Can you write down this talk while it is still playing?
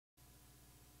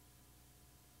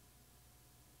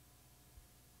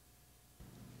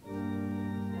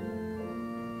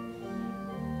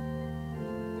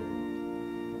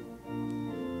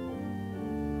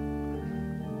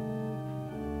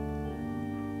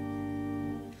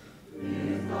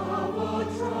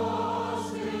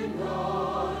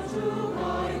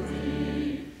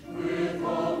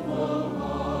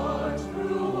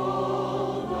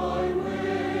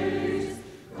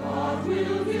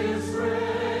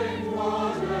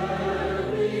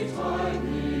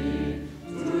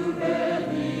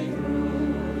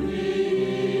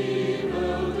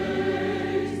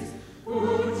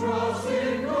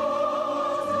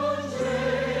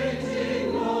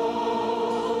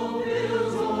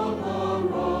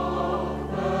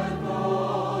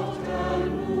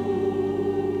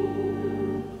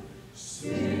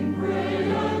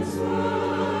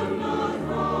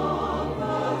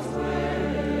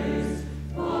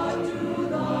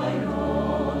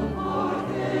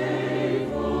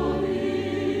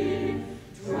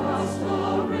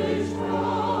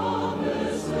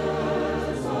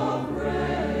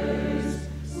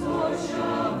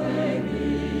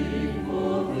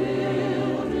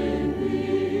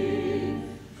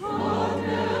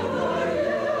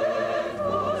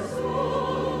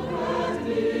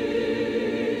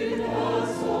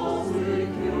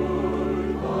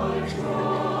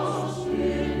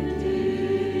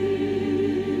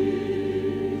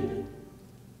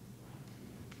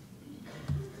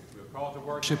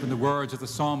worship in the words of the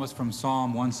psalmist from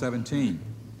Psalm 117.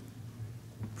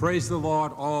 Praise the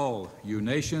Lord, all you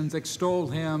nations, extol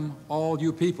him, all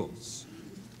you peoples.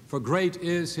 For great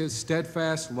is his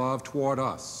steadfast love toward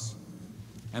us,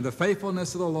 and the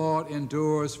faithfulness of the Lord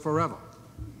endures forever.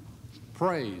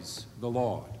 Praise the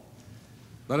Lord.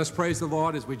 Let us praise the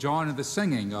Lord as we join in the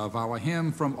singing of our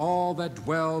hymn, From All That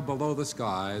Dwell Below the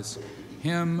Skies,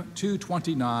 hymn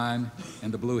 229 in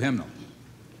the blue hymnal.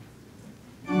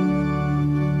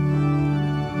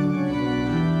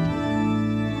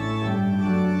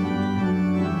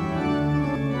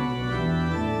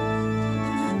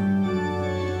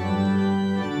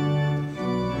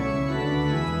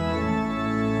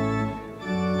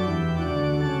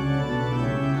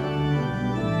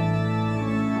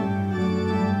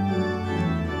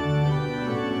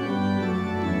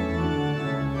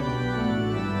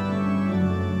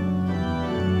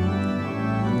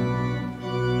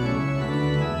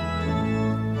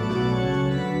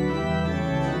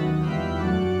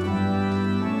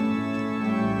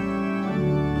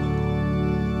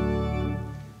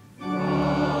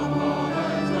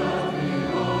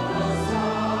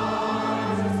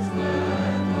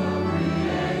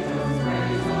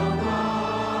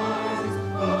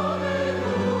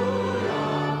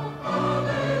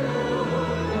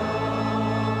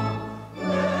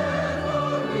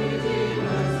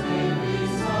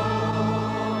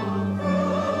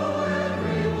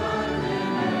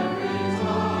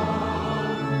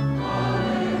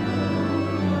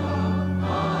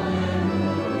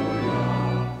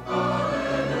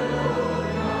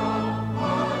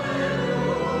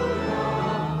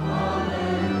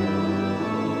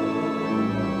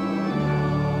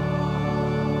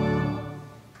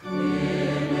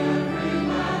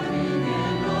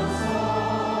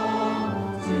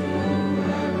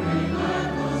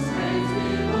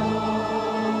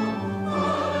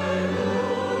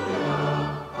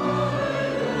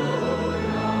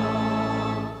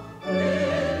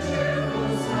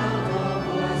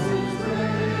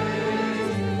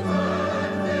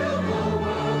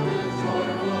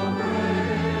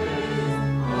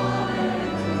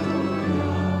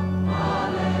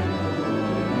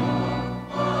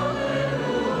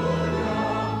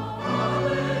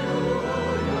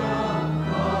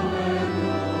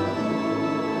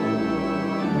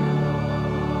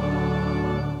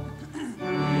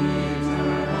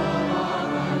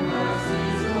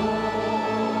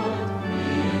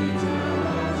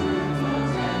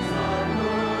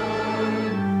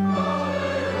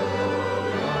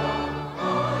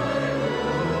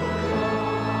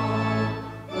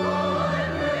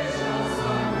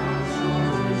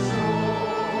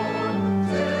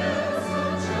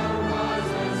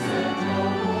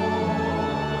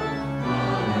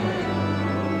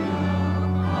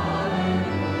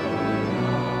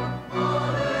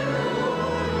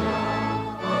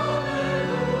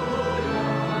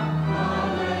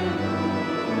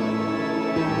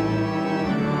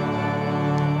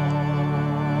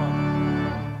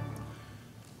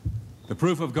 The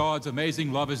proof of God's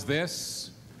amazing love is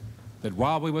this, that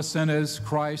while we were sinners,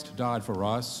 Christ died for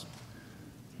us.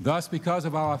 Thus, because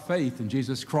of our faith in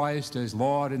Jesus Christ as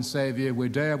Lord and Savior, we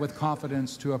dare with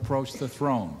confidence to approach the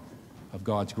throne of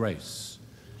God's grace.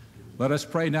 Let us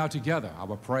pray now together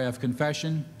our prayer of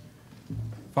confession,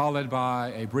 followed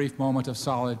by a brief moment of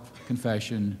solid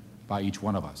confession by each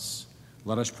one of us.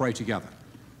 Let us pray together.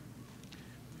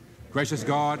 Gracious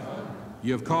God,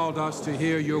 you have called us to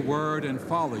hear your word and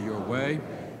follow your way,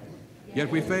 yet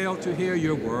we fail to hear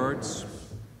your words.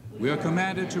 We are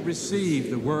commanded to receive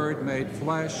the word made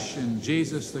flesh in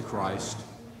Jesus the Christ,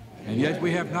 and yet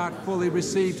we have not fully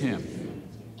received him.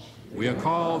 We are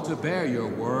called to bear your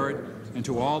word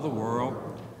into all the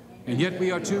world, and yet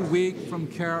we are too weak from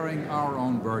carrying our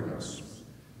own burdens.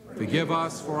 Forgive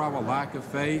us for our lack of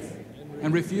faith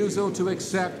and refusal to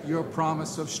accept your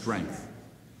promise of strength.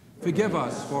 Forgive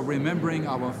us for remembering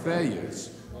our failures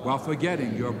while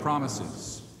forgetting your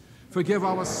promises. Forgive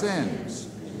our sins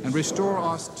and restore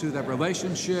us to that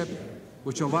relationship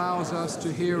which allows us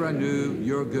to hear anew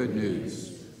your good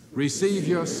news. Receive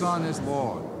your Son as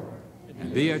Lord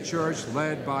and be a church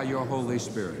led by your Holy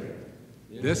Spirit.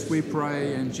 This we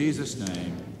pray in Jesus'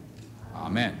 name.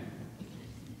 Amen.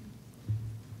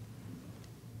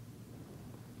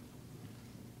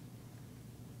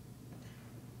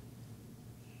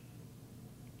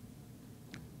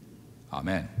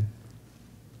 Amen.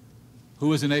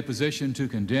 Who is in a position to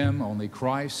condemn? Only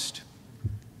Christ.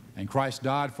 And Christ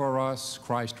died for us.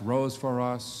 Christ rose for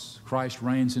us. Christ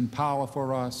reigns in power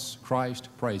for us. Christ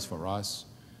prays for us.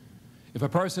 If a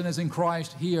person is in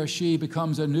Christ, he or she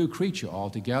becomes a new creature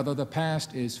altogether. The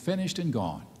past is finished and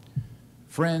gone.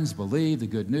 Friends, believe the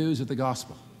good news of the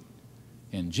gospel.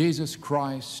 In Jesus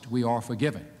Christ we are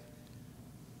forgiven.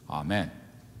 Amen.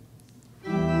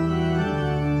 You are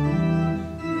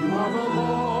the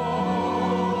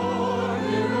Lord,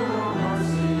 giver of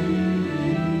mercy.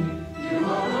 You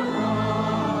are the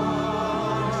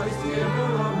Christ,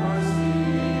 giver of mercy.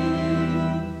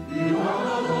 You are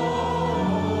the Lord,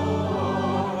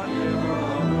 giver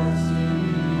of mercy.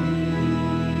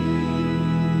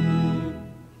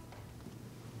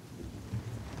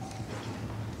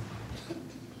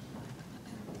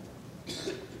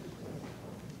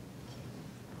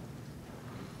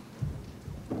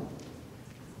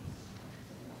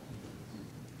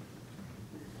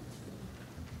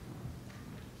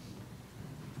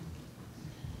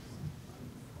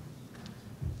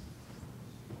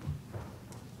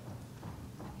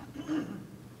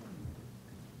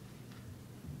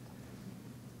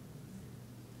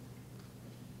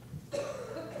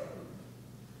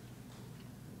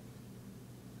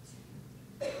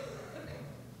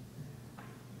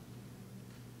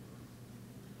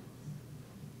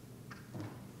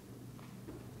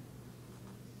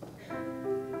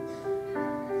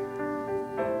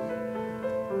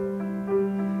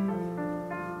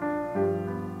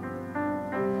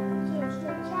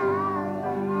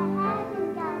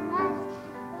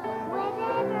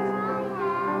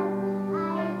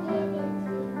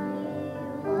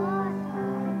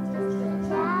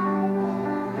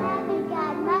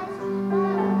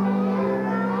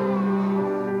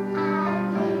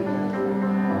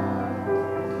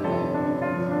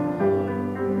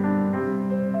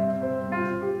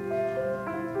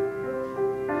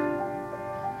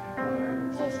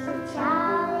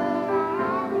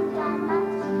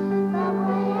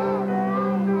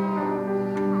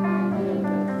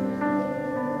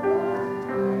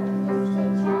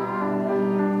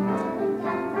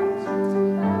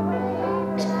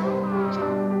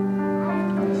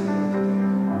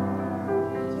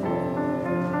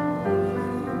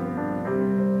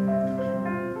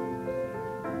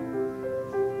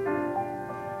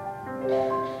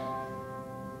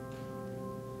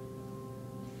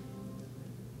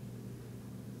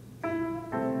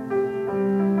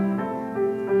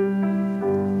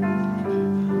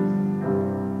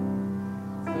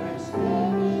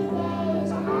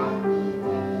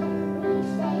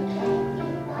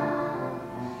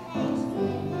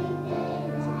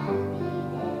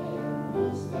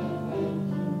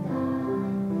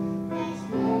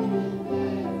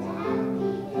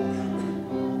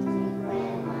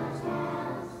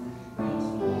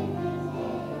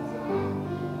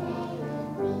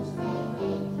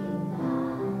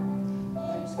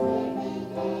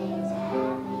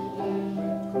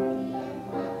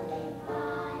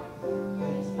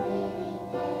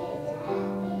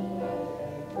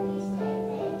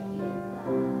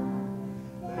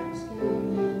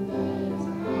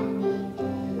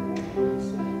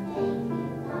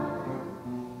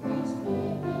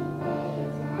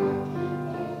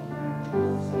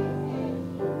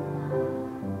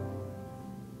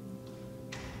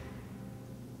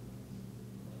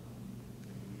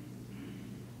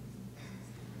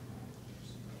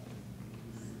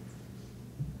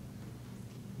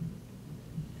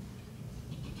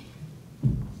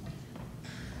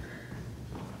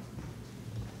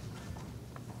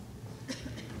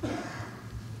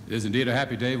 It is indeed a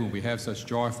happy day when we have such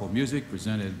joyful music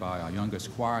presented by our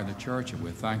youngest choir in the church, and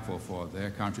we're thankful for their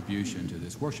contribution to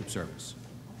this worship service.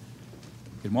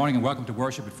 Good morning and welcome to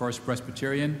worship at First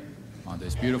Presbyterian on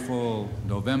this beautiful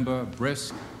November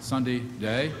brisk Sunday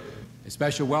day. A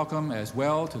special welcome as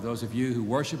well to those of you who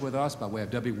worship with us by way of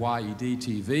WYED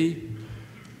TV.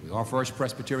 We are First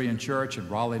Presbyterian Church in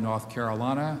Raleigh, North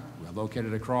Carolina. We are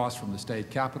located across from the state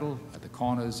capitol at the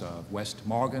corners of West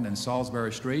Morgan and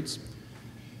Salisbury Streets.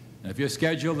 And if your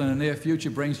schedule in the near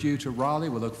future brings you to Raleigh,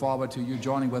 we look forward to you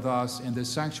joining with us in this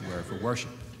sanctuary for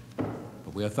worship.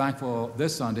 But we are thankful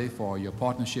this Sunday for your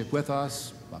partnership with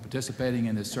us by participating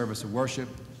in this service of worship,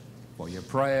 for your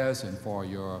prayers, and for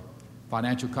your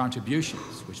financial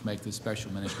contributions, which make this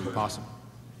special ministry possible.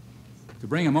 To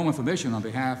bring a moment for mission on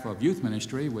behalf of youth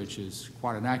ministry, which is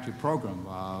quite an active program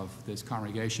of this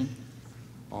congregation,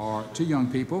 are two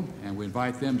young people, and we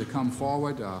invite them to come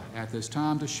forward at this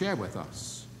time to share with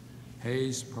us.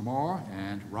 Hayes Permore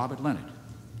and Robert Leonard.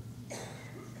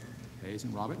 Hayes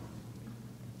and Robert.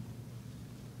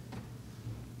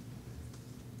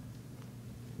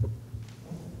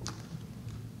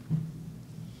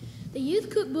 The youth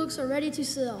cookbooks are ready to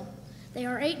sell. They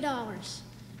are $8.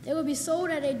 They will be sold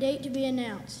at a date to be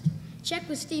announced. Check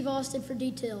with Steve Austin for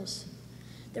details.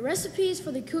 The recipes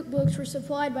for the cookbooks were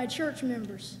supplied by church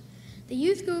members. The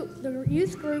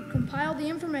youth group compiled the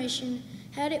information,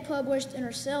 had it published, and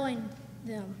are selling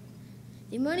them.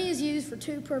 The money is used for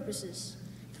two purposes.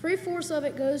 3/4 of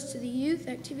it goes to the Youth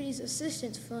Activities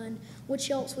Assistance Fund, which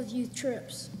helps with youth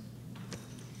trips.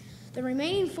 The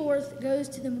remaining fourth goes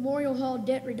to the Memorial Hall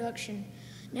debt reduction.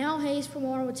 Now Hayes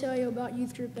Pomar will tell you about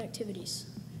youth group activities.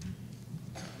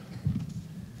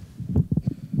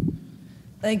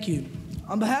 Thank you.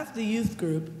 On behalf of the youth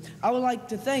group, I would like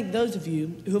to thank those of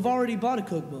you who have already bought a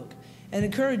cookbook and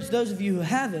encourage those of you who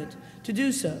haven't to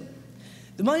do so.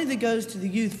 The money that goes to the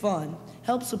Youth Fund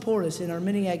helps support us in our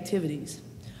many activities.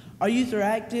 Our youth are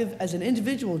active as an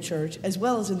individual church as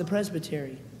well as in the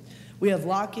presbytery. We have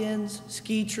lock-ins,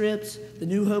 ski trips, the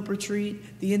New Hope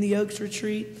Retreat, the In the Oaks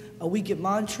Retreat, a week at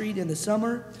Montreat in the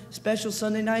summer, special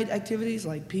Sunday night activities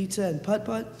like pizza and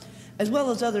putt-putt, as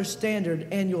well as other standard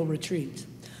annual retreats.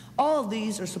 All of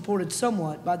these are supported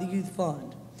somewhat by the Youth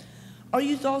Fund. Our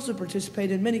youth also participate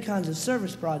in many kinds of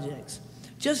service projects.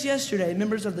 Just yesterday,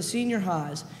 members of the senior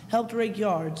highs helped rake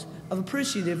yards of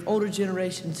appreciative older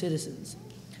generation citizens.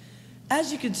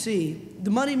 As you can see, the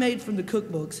money made from the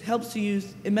cookbooks helps the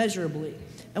youth immeasurably,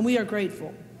 and we are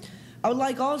grateful. I would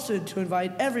like also to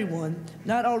invite everyone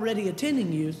not already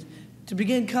attending youth to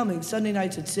begin coming Sunday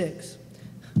nights at 6.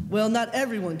 Well, not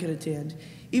everyone can attend.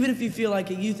 Even if you feel like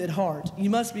a youth at heart, you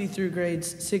must be through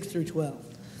grades 6 through 12.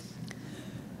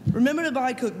 Remember to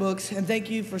buy cookbooks, and thank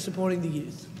you for supporting the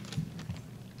youth.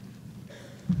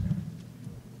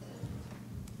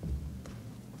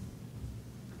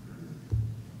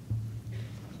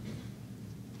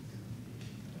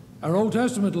 Our Old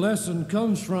Testament lesson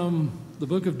comes from the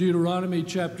book of Deuteronomy,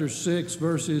 chapter 6,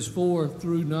 verses 4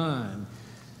 through 9.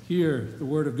 Hear the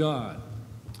word of God.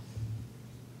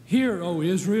 Hear, O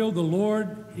Israel, the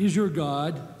Lord is your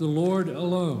God, the Lord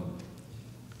alone.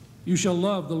 You shall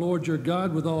love the Lord your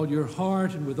God with all your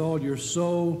heart and with all your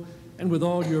soul and with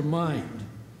all your mind.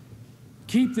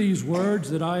 Keep these words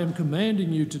that I am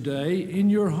commanding you today in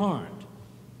your heart.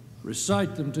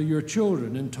 Recite them to your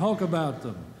children and talk about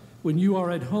them when you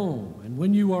are at home and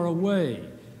when you are away,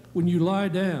 when you lie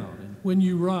down and when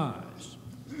you rise.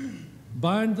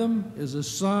 Bind them as a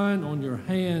sign on your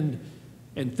hand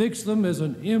and fix them as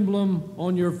an emblem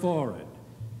on your forehead,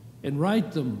 and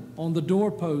write them on the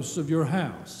doorposts of your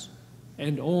house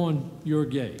and on your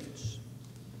gates.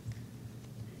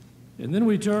 And then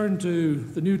we turn to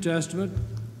the New Testament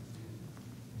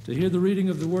to hear the reading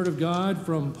of the Word of God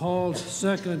from Paul's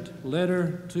second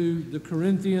letter to the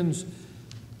Corinthians,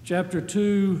 chapter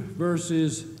 2,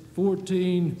 verses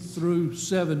 14 through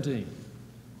 17.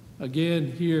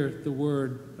 Again, hear the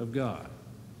Word of God.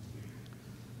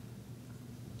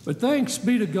 But thanks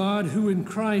be to God who in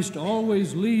Christ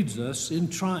always leads us in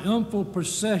triumphal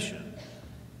procession,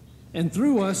 and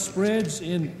through us spreads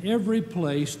in every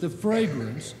place the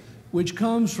fragrance which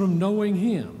comes from knowing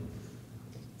Him.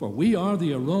 For we are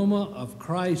the aroma of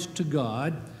Christ to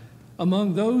God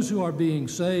among those who are being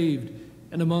saved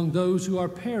and among those who are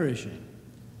perishing.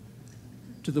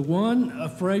 To the one, a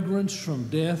fragrance from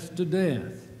death to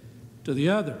death. To the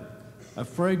other, a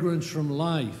fragrance from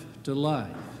life to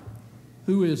life.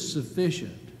 Who is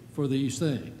sufficient for these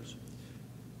things?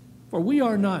 For we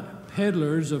are not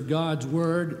peddlers of God's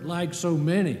word like so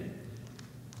many,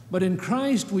 but in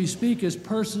Christ we speak as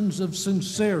persons of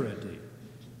sincerity,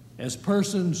 as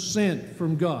persons sent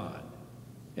from God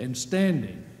and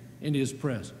standing in His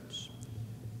presence.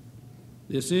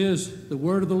 This is the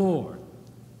word of the Lord.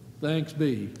 Thanks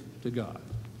be to God.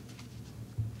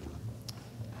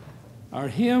 Our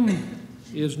hymn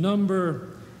is number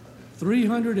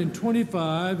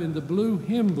 325 in the blue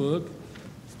hymn book,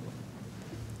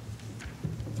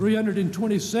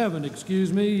 327,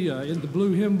 in the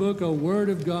blue hymn book, A Word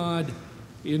of God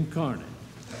Incarnate.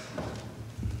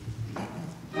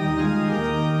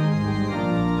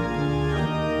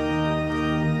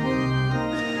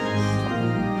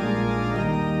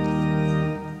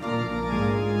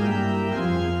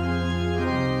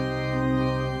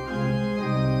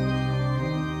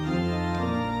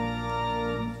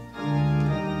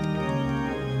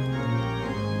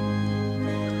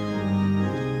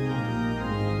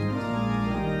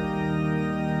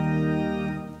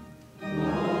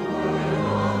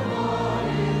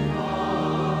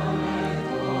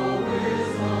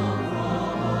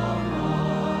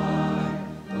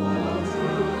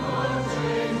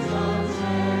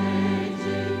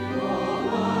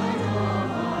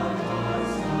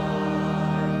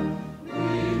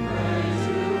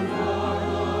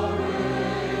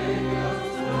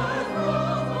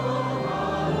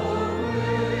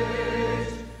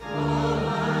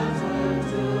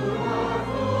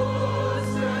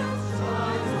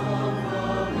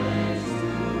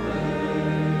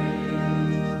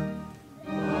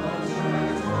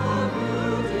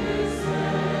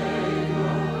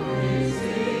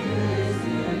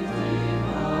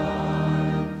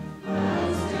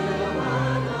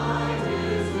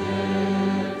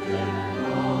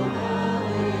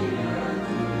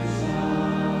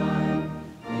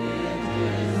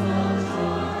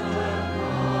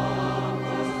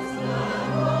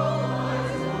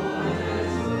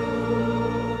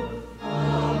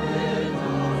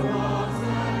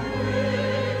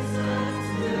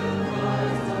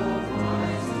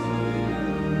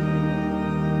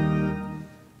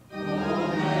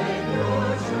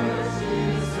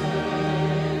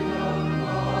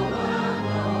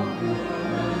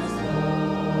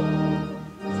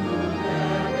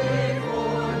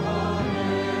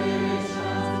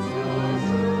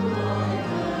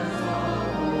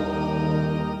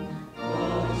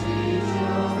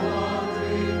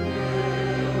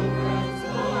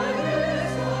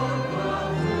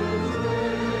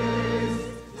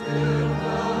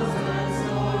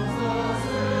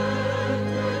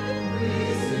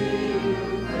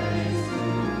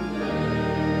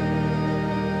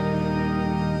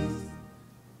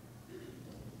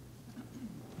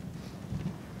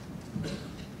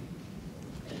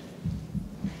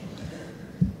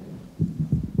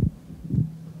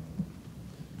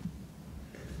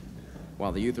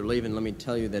 While the youth are leaving, let me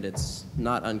tell you that it's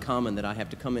not uncommon that I have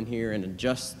to come in here and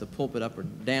adjust the pulpit up or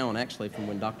down, actually, from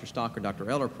when Dr. Stock or Dr.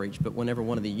 Eller preach, but whenever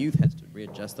one of the youth has to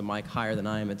readjust the mic higher than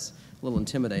I am, it's a little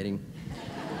intimidating.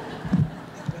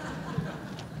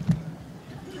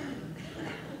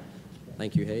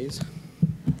 Thank you, Hayes.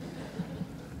 I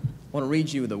want to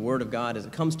read you the Word of God as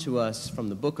it comes to us from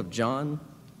the book of John,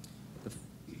 the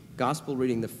Gospel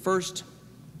reading the first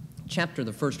chapter,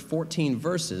 the first 14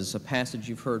 verses, a passage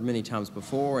you've heard many times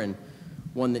before and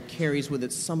one that carries with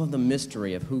it some of the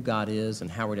mystery of who God is and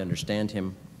how we're to understand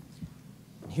Him.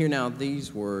 Hear now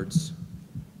these words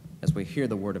as we hear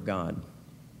the Word of God.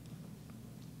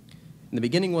 In the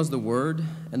beginning was the Word,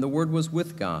 and the Word was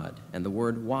with God, and the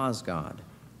Word was God.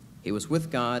 He was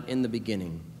with God in the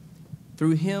beginning.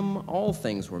 Through Him all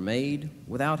things were made.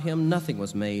 Without Him nothing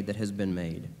was made that has been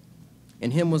made.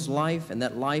 In Him was life, and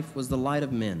that life was the light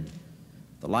of men.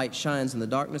 The light shines in the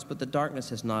darkness, but the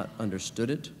darkness has not understood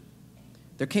it.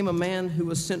 There came a man who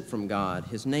was sent from God.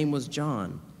 His name was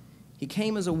John. He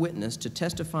came as a witness to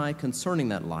testify concerning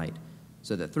that light,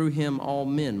 so that through him all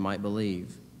men might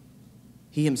believe.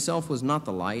 He himself was not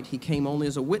the light. He came only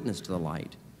as a witness to the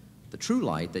light. The true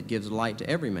light that gives light to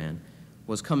every man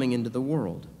was coming into the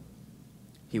world.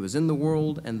 He was in the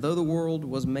world, and though the world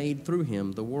was made through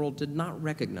him, the world did not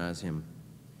recognize him.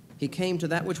 He came to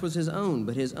that which was his own,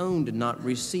 but his own did not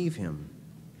receive him.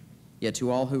 Yet to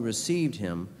all who received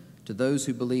him, to those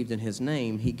who believed in his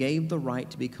name, he gave the right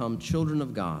to become children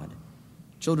of God,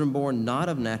 children born not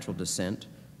of natural descent,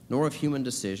 nor of human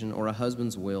decision or a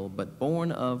husband's will, but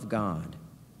born of God.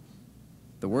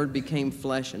 The Word became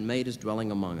flesh and made his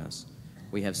dwelling among us.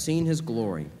 We have seen his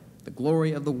glory, the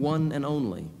glory of the one and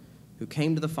only, who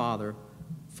came to the Father,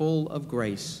 full of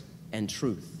grace and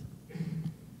truth.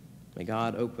 May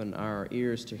God open our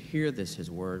ears to hear this,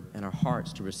 his word, and our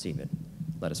hearts to receive it.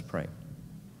 Let us pray.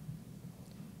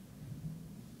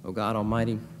 O God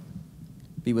Almighty,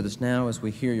 be with us now as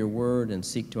we hear your word and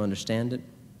seek to understand it.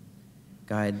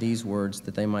 Guide these words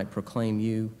that they might proclaim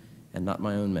you and not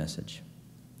my own message.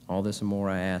 All this and more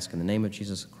I ask in the name of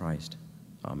Jesus Christ.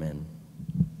 Amen.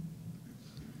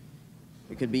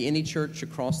 It could be any church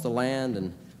across the land,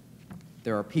 and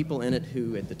there are people in it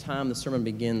who, at the time the sermon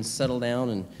begins, settle down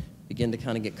and begin to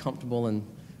kind of get comfortable and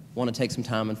want to take some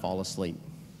time and fall asleep.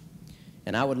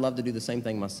 And I would love to do the same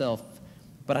thing myself,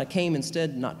 but I came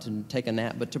instead not to take a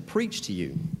nap, but to preach to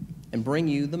you and bring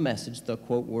you the message, the,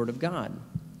 quote, Word of God.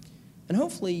 And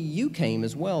hopefully you came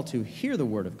as well to hear the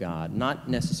Word of God, not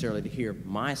necessarily to hear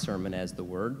my sermon as the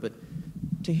Word, but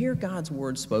to hear God's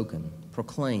Word spoken,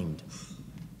 proclaimed.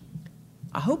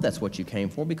 I hope that's what you came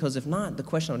for, because if not, the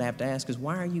question I would have to ask is,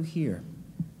 why are you here?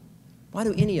 Why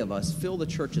do any of us fill the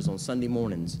churches on Sunday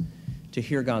mornings to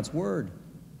hear God's Word?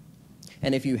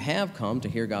 And if you have come to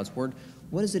hear God's Word,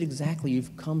 what is it exactly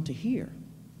you've come to hear?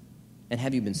 And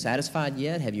have you been satisfied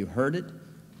yet? Have you heard it?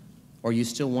 Or are you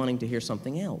still wanting to hear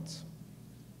something else?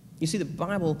 You see, the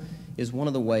Bible is one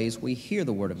of the ways we hear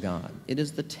the Word of God. It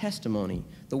is the testimony,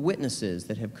 the witnesses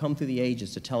that have come through the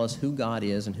ages to tell us who God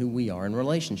is and who we are in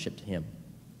relationship to Him.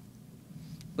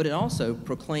 But it also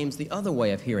proclaims the other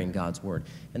way of hearing God's Word,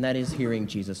 and that is hearing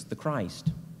Jesus the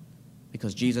Christ.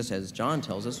 Because Jesus, as John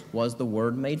tells us, was the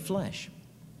Word made flesh,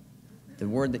 the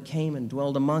Word that came and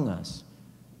dwelled among us,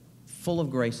 full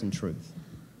of grace and truth.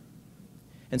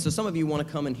 And so some of you want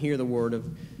to come and hear the Word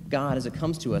of God as it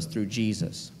comes to us through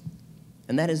Jesus.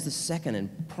 And that is the second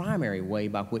and primary way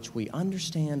by which we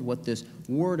understand what this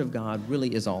Word of God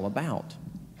really is all about.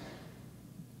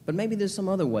 But maybe there's some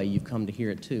other way you've come to hear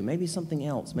it too. Maybe something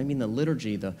else. Maybe in the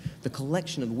liturgy, the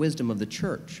collection of wisdom of the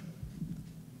church.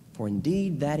 For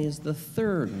indeed, that is the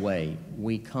third way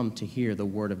we come to hear the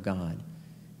Word of God,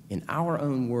 in our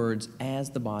own words as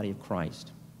the body of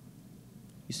Christ.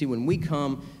 You see, when we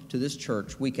come to this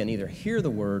church, we can either hear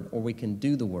the Word or we can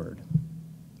do the Word.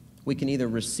 We can either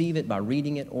receive it by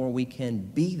reading it or we can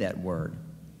be that Word.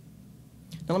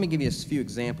 Now, let me give you a few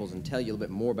examples and tell you a little bit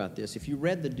more about this. If you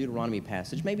read the Deuteronomy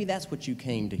passage, maybe that's what you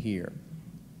came to hear.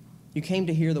 You came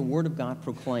to hear the Word of God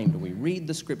proclaimed. We read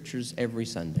the Scriptures every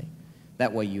Sunday.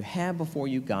 That way you have before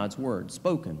you God's Word,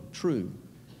 spoken, true.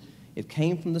 It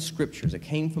came from the Scriptures. It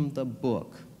came from the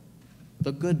book,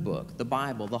 the good book, the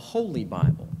Bible, the Holy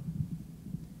Bible.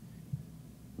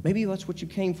 Maybe that's what you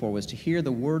came for, was to hear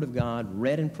the Word of God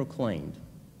read and proclaimed.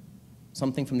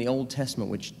 Something from the Old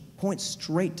Testament which points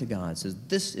straight to God, says,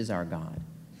 this is our God.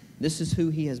 This is who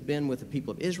He has been with the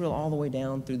people of Israel all the way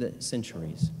down through the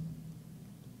centuries.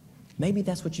 Maybe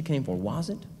that's what you came for,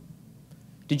 was it?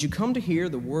 Did you come to hear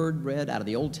the Word read out of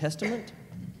the Old Testament?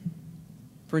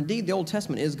 For indeed, the Old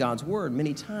Testament is God's Word.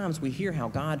 Many times we hear how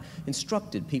God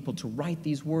instructed people to write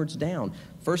these words down.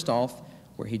 First off,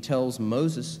 where he tells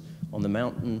Moses on the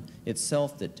mountain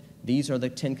itself that these are the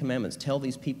 10 Commandments. Tell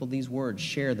these people these words,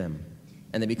 share them.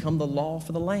 And they become the law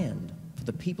for the land, for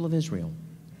the people of Israel.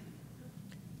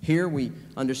 Here we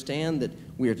understand that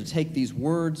we are to take these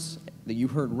words that you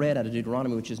heard read out of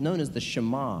Deuteronomy, which is known as the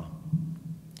Shema.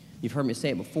 You've heard me say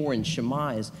it before, and Shema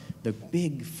is the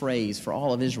big phrase for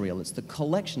all of Israel. It's the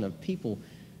collection of people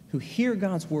who hear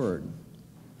God's word.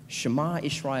 Shema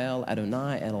Israel,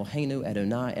 Adonai Eloheinu,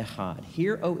 Adonai Echad.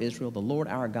 Hear, O Israel, the Lord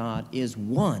our God is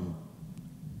one.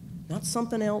 Not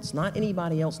something else, not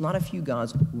anybody else, not a few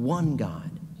gods, one God.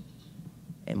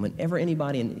 And whenever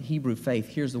anybody in Hebrew faith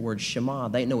hears the word Shema,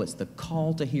 they know it's the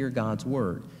call to hear God's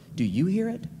word. Do you hear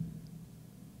it?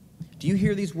 Do you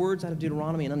hear these words out of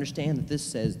Deuteronomy and understand that this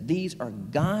says these are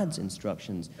God's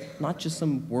instructions, not just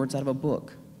some words out of a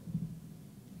book?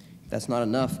 If that's not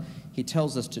enough, he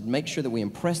tells us to make sure that we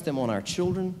impress them on our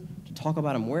children, to talk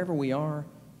about them wherever we are,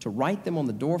 to write them on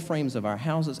the door frames of our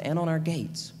houses and on our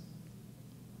gates.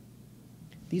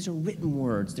 These are written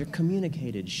words. They're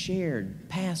communicated, shared,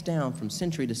 passed down from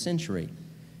century to century.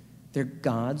 They're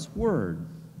God's word.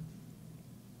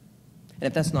 And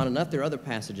if that's not enough, there are other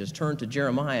passages. Turn to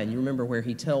Jeremiah, and you remember where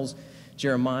he tells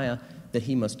Jeremiah that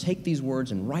he must take these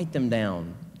words and write them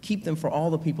down, keep them for all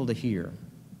the people to hear.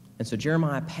 And so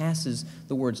Jeremiah passes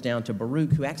the words down to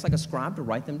Baruch, who acts like a scribe to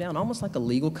write them down, almost like a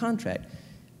legal contract.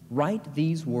 Write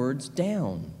these words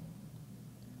down.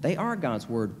 They are God's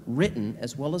word, written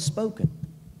as well as spoken.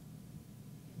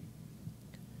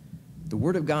 The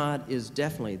Word of God is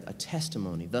definitely a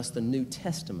testimony, thus the New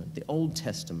Testament, the Old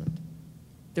Testament.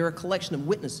 They're a collection of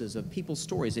witnesses of people's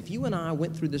stories. If you and I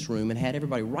went through this room and had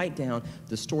everybody write down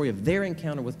the story of their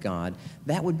encounter with God,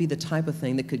 that would be the type of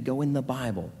thing that could go in the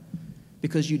Bible,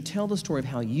 because you'd tell the story of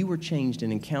how you were changed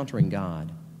in encountering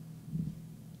God.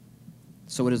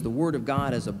 So it is the Word of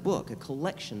God as a book, a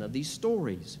collection of these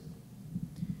stories.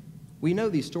 We know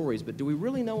these stories, but do we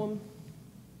really know them?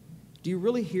 Do you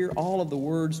really hear all of the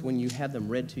words when you have them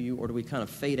read to you, or do we kind of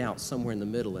fade out somewhere in the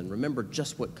middle and remember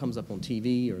just what comes up on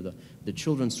TV or the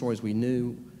children's stories we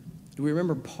knew? Do we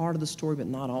remember part of the story but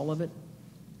not all of it?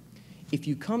 If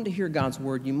you come to hear God's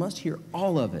word, you must hear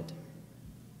all of it.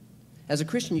 As a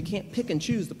Christian, you can't pick and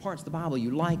choose the parts of the Bible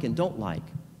you like and don't like.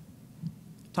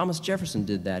 Thomas Jefferson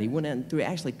did that. He went out and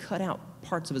actually cut out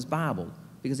parts of his Bible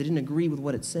because he didn't agree with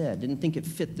what it said, didn't think it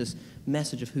fit this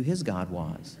message of who his God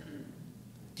was.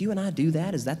 Do you and I do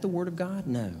that? Is that the Word of God?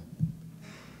 No.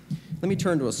 Let me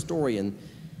turn to a story in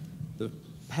the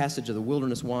passage of the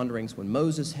wilderness wanderings when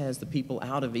Moses has the people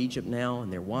out of Egypt now,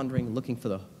 and they're wandering, looking for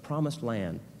the promised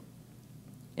land.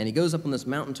 And he goes up on this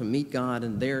mountain to meet God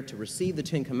and there to receive the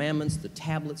 10 Commandments, the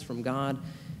tablets from God.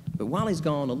 But while he's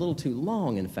gone a little too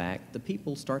long, in fact, the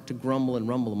people start to grumble and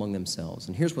rumble among themselves.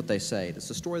 And here's what they say. It's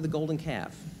the story of the golden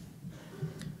calf.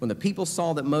 When the people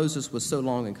saw that Moses was so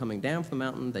long in coming down from the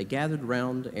mountain, they gathered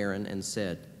round Aaron and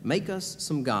said, "Make us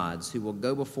some gods who will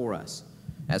go before us.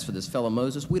 As for this fellow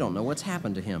Moses, we don't know what's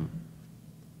happened to him."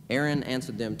 Aaron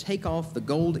answered them, "Take off the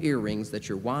gold earrings that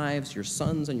your wives, your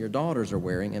sons, and your daughters are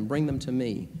wearing and bring them to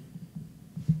me."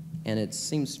 And it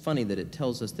seems funny that it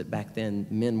tells us that back then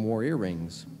men wore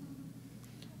earrings.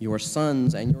 Your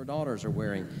sons and your daughters are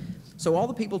wearing. So all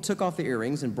the people took off the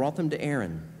earrings and brought them to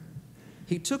Aaron.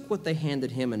 He took what they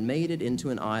handed him and made it into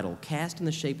an idol, cast in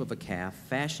the shape of a calf,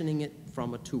 fashioning it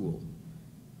from a tool.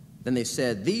 Then they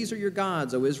said, "These are your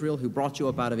gods, O Israel, who brought you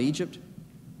up out of Egypt."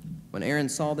 When Aaron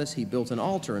saw this, he built an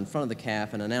altar in front of the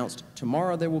calf and announced,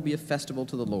 "Tomorrow there will be a festival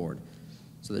to the Lord."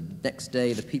 So the next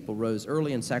day the people rose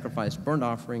early and sacrificed burnt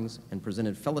offerings and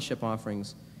presented fellowship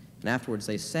offerings. And afterwards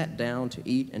they sat down to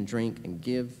eat and drink and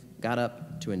got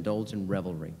up to indulge in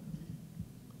revelry.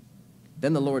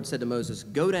 Then the Lord said to Moses,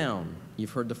 "Go down." You've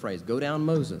heard the phrase, "Go down,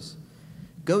 Moses."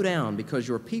 "Go down, because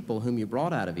your people whom you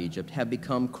brought out of Egypt have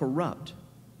become corrupt."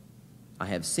 "I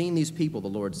have seen these people," the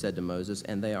Lord said to Moses,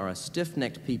 "and they are a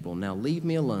stiff-necked people. Now leave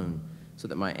me alone, so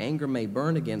that my anger may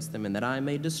burn against them and that I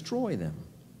may destroy them.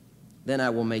 Then I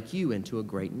will make you into a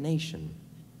great nation."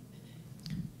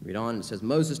 Read on, it says,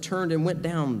 Moses turned and went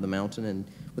down the mountain and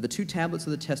with the 2 tablets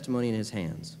of the testimony in his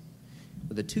hands.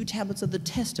 With the 2 tablets of the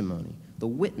testimony, the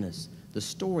witness, the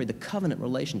story, the covenant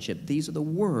relationship, these are the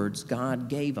words God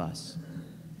gave us.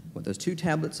 With those 2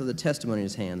 tablets of the testimony in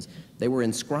his hands, they were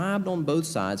inscribed on both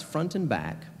sides, front and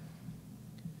back.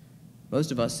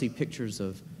 Most of us see pictures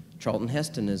of Charlton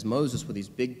Heston as Moses with these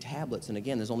big tablets, and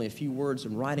again, there's only a few words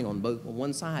and writing on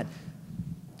one side.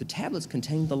 The tablets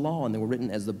contained the law, and they were written,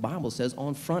 as the Bible says,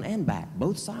 on front and back,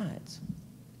 both sides.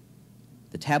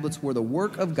 The tablets were the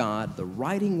work of God. The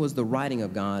writing was the writing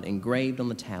of God engraved on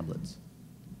the tablets.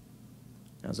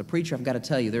 Now, as a preacher, I've got to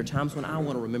tell you, there are times when I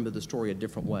want to remember the story a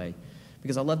different way,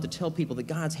 because I love to tell people that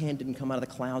God's hand didn't come out of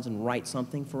the clouds and write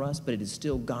something for us, but it is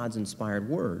still God's inspired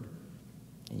word.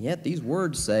 And yet these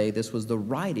words say this was the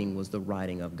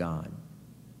writing of God.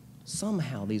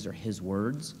 Somehow these are his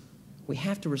words. We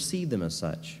have to receive them as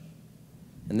such.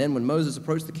 And then when Moses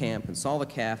approached the camp and saw the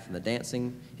calf and the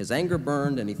dancing, his anger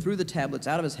burned, and he threw the tablets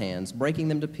out of his hands, breaking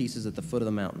them to pieces at the foot of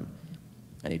the mountain.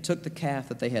 And he took the calf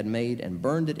that they had made and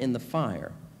burned it in the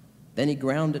fire. Then he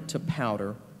ground it to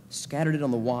powder, scattered it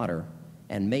on the water,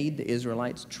 and made the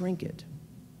Israelites drink it.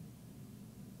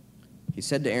 He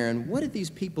said to Aaron, "What did these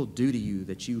people do to you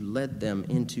that you led them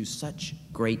into such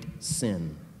great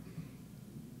sin?"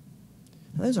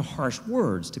 Now, those are harsh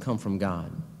words to come from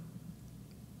God.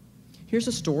 Here's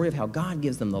a story of how God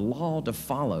gives them the law to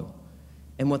follow.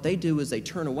 And what they do is they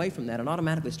turn away from that and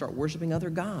automatically start worshiping other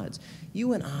gods.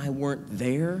 You and I weren't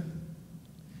there.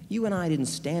 You and I didn't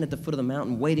stand at the foot of the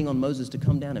mountain waiting on Moses to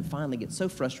come down and finally get so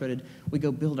frustrated we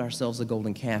go build ourselves a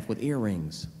golden calf with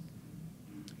earrings.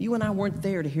 You and I weren't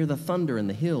there to hear the thunder in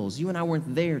the hills. You and I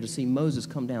weren't there to see Moses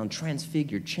come down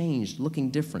transfigured, changed, looking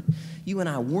different. You and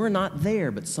I were not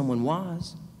there, but someone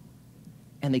was.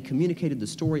 And they communicated the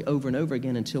story over and over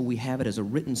again until we have it as a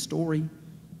written story.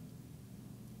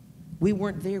 We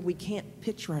weren't there. We can't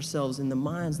picture ourselves in the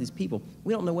minds of these people.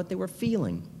 We don't know what they were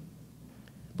feeling.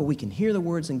 But we can hear the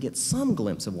words and get some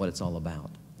glimpse of what it's all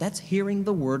about. That's hearing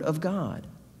the word of God.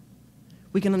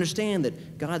 We can understand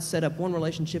that God set up one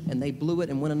relationship and they blew it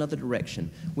and went another direction.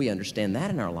 We understand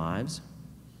that in our lives.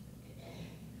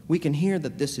 We can hear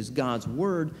that this is God's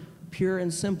word, pure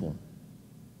and simple.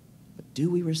 But do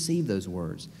we receive those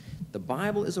words? The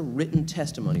Bible is a written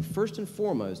testimony. First and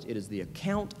foremost, it is the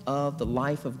account of the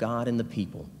life of God and the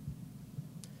people.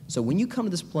 So when you come to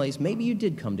this place, maybe you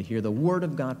did come to hear the word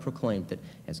of God proclaimed that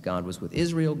as God was with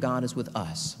Israel, God is with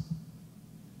us.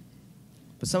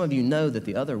 But some of you know that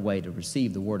the other way to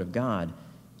receive the word of God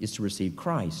is to receive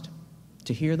Christ,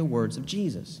 to hear the words of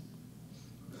Jesus.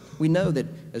 We know that,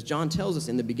 as John tells us,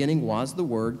 in the beginning was the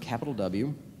Word, capital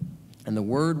W, and the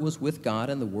Word was with God,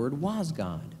 and the Word was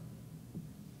God.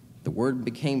 The Word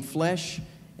became flesh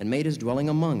and made his dwelling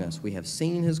among us. We have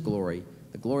seen his glory,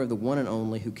 the glory of the one and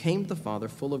only, who came to the Father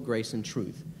full of grace and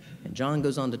truth. And John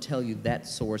goes on to tell you that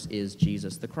source is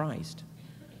Jesus the Christ.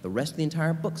 The rest of the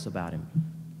entire book's about him.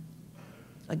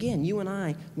 Again, you and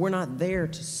I, we're not there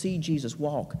to see Jesus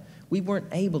walk. We weren't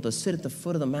able to sit at the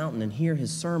foot of the mountain and hear his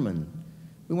sermon.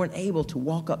 We weren't able to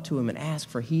walk up to him and ask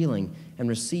for healing and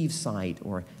receive sight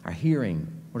or our hearing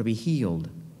or to be healed.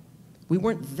 We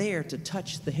weren't there to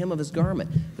touch the hem of his garment,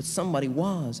 but somebody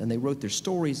was, and they wrote their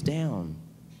stories down.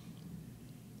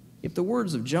 If the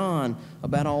words of John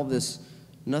about all this,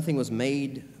 nothing was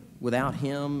made without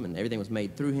him, and everything was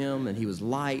made through him, and he was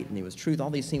light, and he was truth,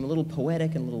 all these seem a little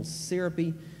poetic and a little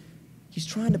syrupy, he's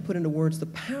trying to put into words the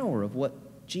power of what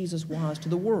Jesus was to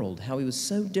the world, how he was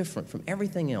so different from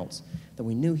everything else that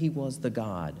we knew he was the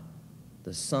God,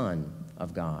 the Son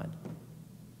of God.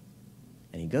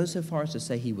 And he goes so far as to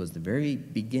say he was the very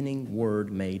beginning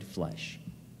Word made flesh.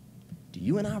 Do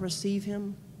you and I receive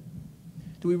him?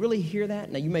 Do we really hear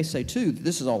that? Now, you may say, too, that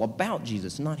this is all about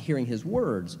Jesus, not hearing his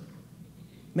words.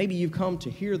 Maybe you've come to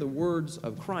hear the words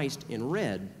of Christ in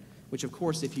red, which, of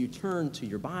course, if you turn to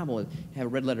your Bible and have a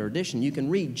red letter edition, you can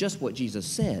read just what Jesus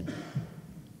said.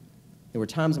 There were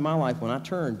times in my life when I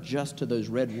turned just to those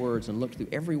red words and looked through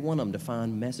every one of them to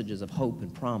find messages of hope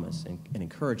and promise and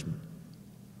encouragement.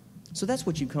 So that's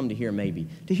what you come to hear maybe,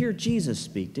 to hear Jesus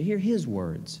speak, to hear his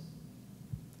words.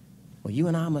 Well, you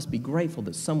and I must be grateful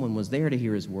that someone was there to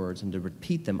hear his words and to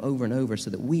repeat them over and over so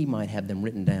that we might have them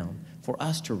written down for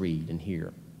us to read and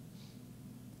hear.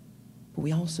 But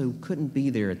we also couldn't be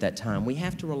there at that time. We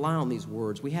have to rely on these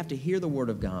words. We have to hear the word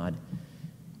of God.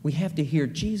 We have to hear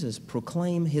Jesus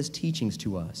proclaim his teachings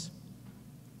to us.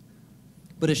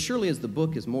 But as surely as the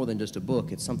book is more than just a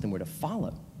book, it's something we're to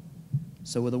follow.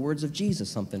 So are the words of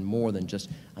Jesus something more than just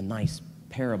a nice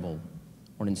parable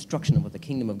or an instruction of what the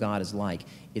kingdom of God is like.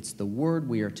 It's the word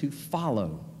we are to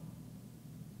follow.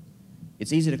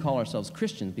 It's easy to call ourselves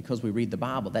Christians because we read the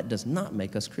Bible. That does not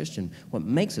make us Christian. What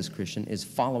makes us Christian is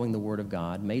following the word of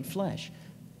God made flesh,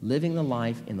 living the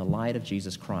life in the light of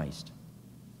Jesus Christ.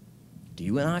 Do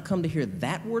you and I come to hear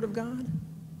that word of God?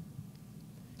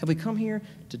 Have we come here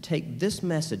to take this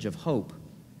message of hope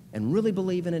and really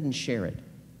believe in it and share it?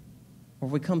 Or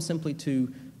have we come simply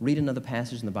to read another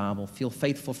passage in the Bible, feel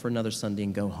faithful for another Sunday,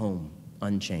 and go home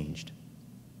unchanged?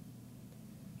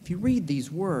 If you read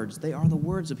these words, they are the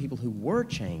words of people who were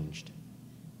changed,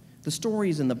 The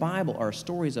stories in the Bible are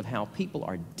stories of how people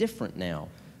are different now,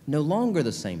 no longer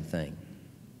the same thing.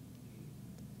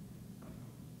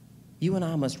 You and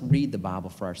I must read the Bible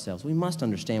for ourselves. We must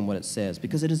understand what it says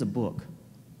because it is a book.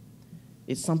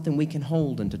 It's something we can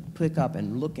hold and to pick up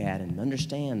and look at and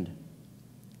understand.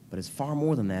 But it's far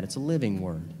more than that. It's a living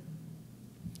word.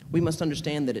 We must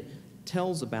understand that it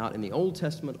tells about, in the Old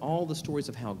Testament, all the stories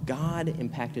of how God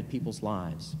impacted people's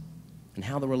lives and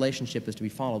how the relationship is to be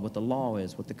followed, what the law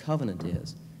is, what the covenant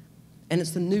is. And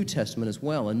it's the New Testament as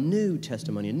well, a new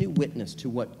testimony, a new witness to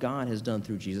what God has done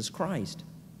through Jesus Christ.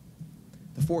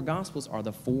 The four Gospels are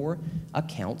the four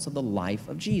accounts of the life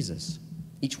of Jesus.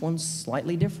 Each one's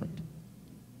slightly different.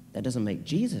 That doesn't make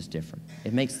Jesus different.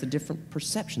 It makes the different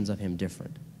perceptions of him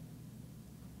different.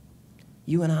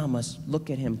 You and I must look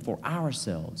at him for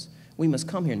ourselves. We must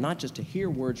come here not just to hear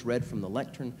words read from the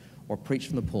lectern or preached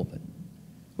from the pulpit.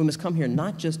 We must come here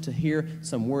not just to hear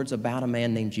some words about a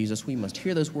man named Jesus. We must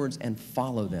hear those words and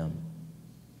follow them.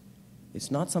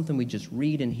 It's not something we just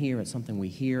read and hear. It's something we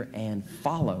hear and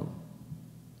follow.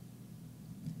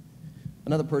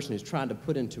 Another person who's tried to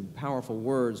put into powerful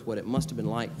words what it must have been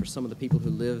like for some of the people who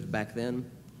lived back then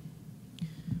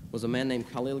was a man named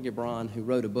Khalil Gibran, who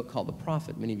wrote a book called The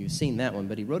Prophet. Many of you have seen that one,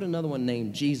 but he wrote another one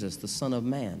named Jesus, the Son of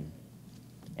Man.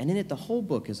 And in it, the whole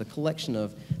book is a collection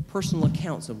of personal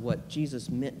accounts of what Jesus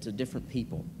meant to different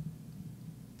people.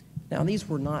 Now, these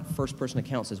were not first-person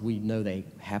accounts as we know they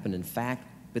happened in fact,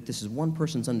 but this is one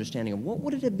person's understanding of what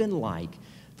would it have been like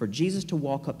for Jesus to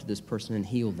walk up to this person and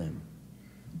heal them.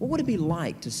 What would it be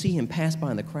like to see him pass by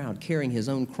in the crowd carrying his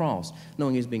own cross,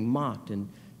 knowing he was being mocked and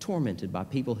tormented by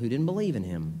people who didn't believe in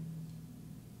him?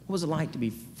 What was it like to be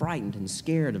frightened and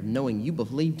scared of knowing you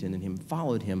believed in him,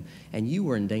 followed him, and you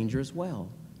were in danger as well?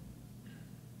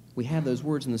 We have those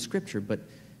words in the Scripture, but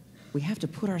we have to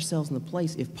put ourselves in the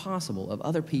place, if possible, of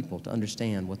other people to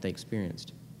understand what they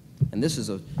experienced. And this is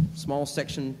a small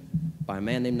section by a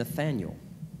man named Nathaniel.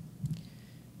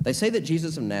 They say that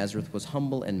Jesus of Nazareth was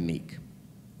humble and meek.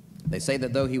 They say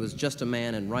that though he was just a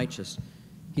man and righteous,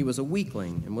 he was a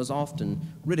weakling and was often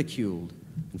ridiculed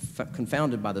and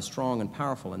confounded by the strong and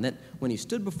powerful, and that when he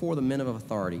stood before the men of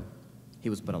authority, he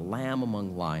was but a lamb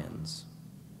among lions.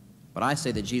 But I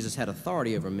say that Jesus had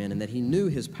authority over men and that he knew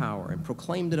his power and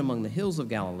proclaimed it among the hills of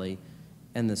Galilee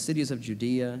and the cities of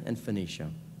Judea and Phoenicia.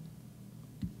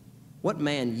 What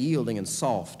man yielding and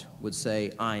soft would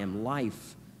say, I am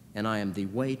life and I am the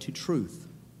way to truth?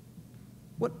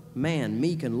 What man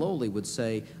meek and lowly would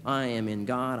say, I am in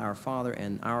God our Father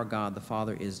and our God the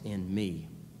Father is in me?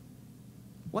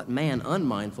 What man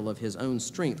unmindful of his own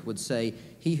strength would say,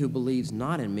 he who believes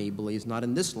not in me believes not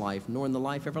in this life nor in the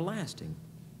life everlasting?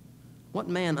 What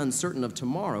man uncertain of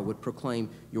tomorrow would proclaim,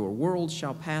 your world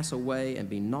shall pass away and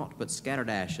be naught but scattered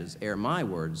ashes, ere my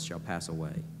words shall pass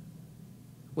away?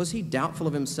 Was he doubtful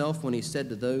of himself when he said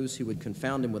to those who would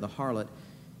confound him with a harlot,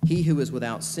 he who is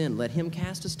without sin, let him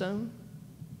cast a stone?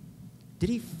 Did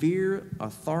he fear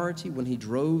authority when he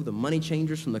drove the money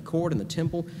changers from the court and the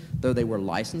temple, though they were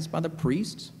licensed by the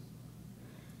priests?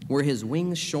 Were his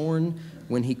wings shorn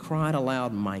when he cried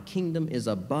aloud, my kingdom is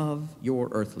above your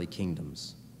earthly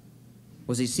kingdoms?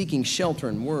 Was he seeking shelter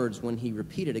in words when he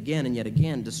repeated again and yet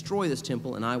again, destroy this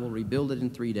temple and I will rebuild it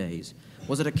in 3 days?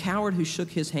 Was it a coward who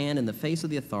shook his hand in the face of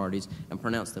the authorities and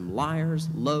pronounced them liars,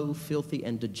 low, filthy,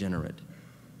 and degenerate?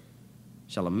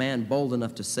 Shall a man bold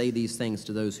enough to say these things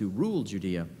to those who rule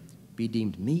Judea be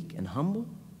deemed meek and humble?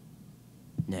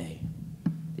 Nay,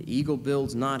 the eagle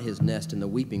builds not his nest in the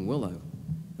weeping willow,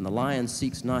 and the lion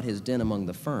seeks not his den among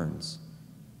the ferns.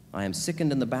 I am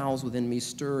sickened and the bowels within me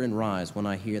stir and rise when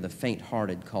I hear the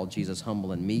faint-hearted call Jesus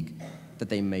humble and meek, that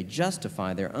they may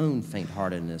justify their own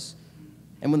faint-heartedness.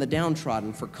 And when the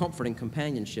downtrodden for comfort and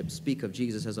companionship speak of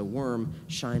Jesus as a worm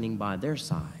shining by their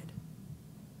side.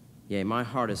 Yea, my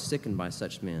heart is sickened by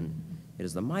such men. It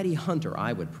is the mighty hunter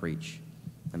I would preach,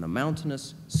 and the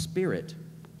mountainous spirit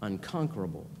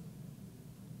unconquerable.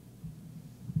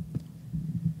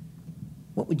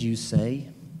 What would you say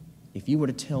if you were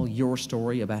to tell your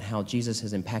story about how Jesus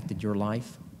has impacted your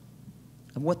life,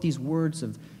 of what these words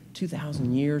of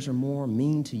 2,000 years or more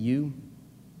mean to you?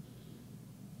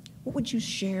 What would you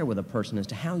share with a person as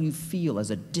to how you feel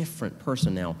as a different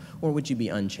person now, or would you be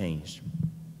unchanged?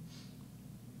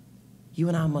 You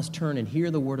and I must turn and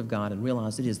hear the Word of God and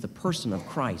realize it is the person of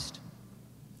Christ,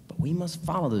 but we must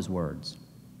follow those words.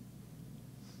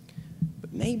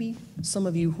 But maybe some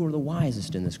of you who are the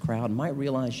wisest in this crowd might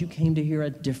realize you came to hear a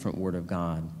different Word of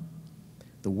God,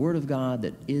 the Word of God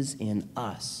that is in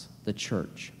us, the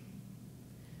church.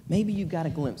 Maybe you got a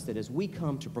glimpse that as we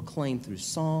come to proclaim through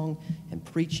song and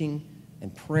preaching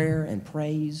and prayer and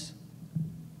praise,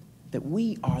 that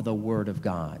we are the Word of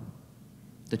God,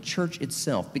 the church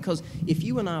itself. Because if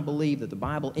you and I believe that the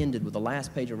Bible ended with the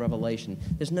last page of Revelation,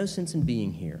 there's no sense in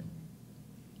being here.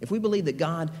 If we believe that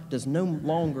God does no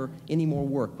longer any more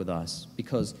work with us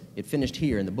because it finished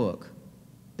here in the book,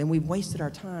 then we've wasted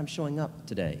our time showing up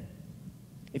today.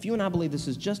 If you and I believe this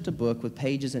is just a book with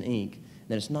pages and ink, and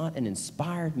that it's not an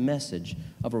inspired message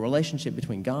of a relationship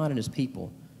between God and His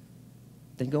people,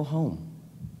 then go home.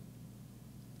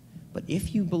 But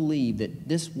if you believe that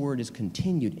this Word is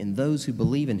continued in those who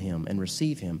believe in Him and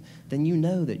receive Him, then you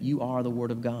know that you are the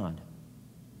Word of God.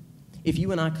 If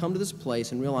you and I come to this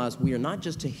place and realize we are not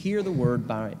just to hear the Word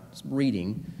by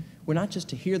reading, we're not just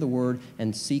to hear the Word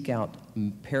and seek out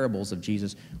parables of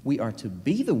Jesus, we are to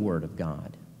be the Word of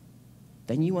God,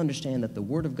 then you understand that the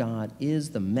Word of God is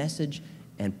the message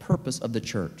and purpose of the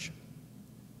church.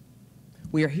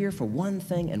 We are here for one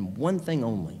thing and one thing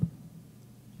only.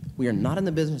 We are not in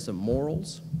the business of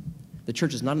morals. The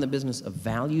church is not in the business of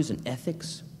values and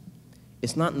ethics.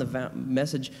 It's not in the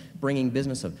message-bringing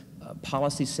business of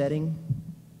policy setting.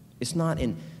 It's not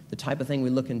in the type of thing we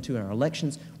look into in our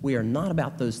elections. We are not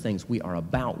about those things. We are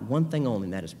about one thing only,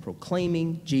 and that is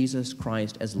proclaiming Jesus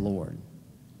Christ as Lord.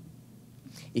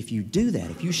 If you do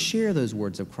that, if you share those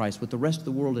words of Christ with the rest of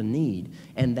the world in need,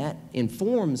 and that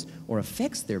informs or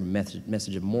affects their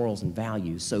message of morals and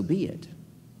values, so be it.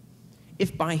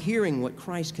 If by hearing what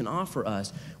Christ can offer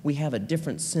us, we have a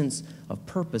different sense of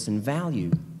purpose and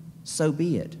value, so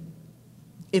be it.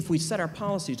 If we set our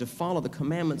policies to follow the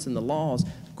commandments and the laws,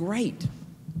 great.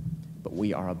 But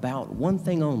we are about one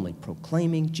thing only,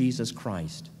 proclaiming Jesus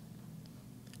Christ.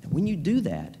 And when you do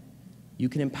that, you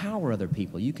can empower other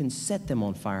people. You can set them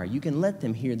on fire. You can let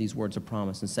them hear these words of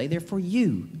promise and say, they're for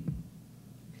you.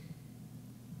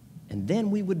 And then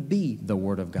we would be the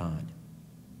Word of God,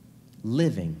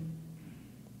 living.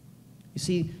 You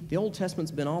see, the Old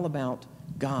Testament's been all about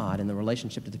God and the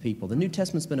relationship to the people. The New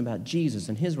Testament's been about Jesus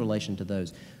and His relation to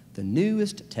those. The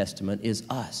newest testament is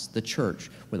us, the church,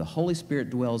 where the Holy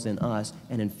Spirit dwells in us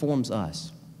and informs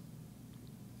us.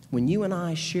 When you and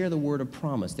I share the word of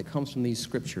promise that comes from these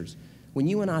scriptures, when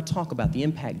you and I talk about the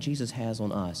impact Jesus has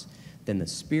on us, then the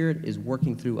Spirit is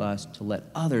working through us to let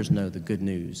others know the good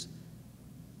news.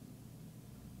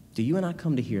 Do you and I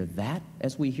come to hear that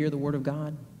as we hear the Word of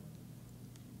God?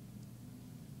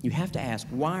 You have to ask,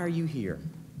 why are you here?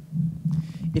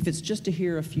 If it's just to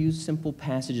hear a few simple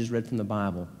passages read from the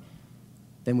Bible,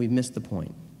 then we've missed the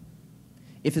point.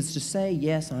 If it's to say,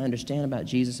 yes, I understand about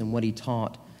Jesus and what He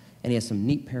taught, and He has some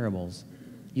neat parables,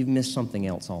 you've missed something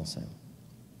else also.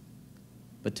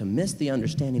 But to miss the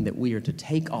understanding that we are to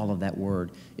take all of that word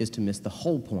is to miss the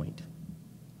whole point.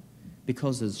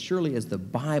 Because as surely as the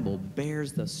Bible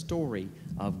bears the story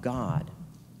of God,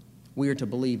 we are to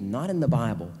believe not in the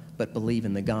Bible, but believe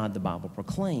in the God the Bible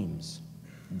proclaims.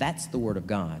 That's the Word of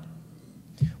God.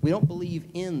 We don't believe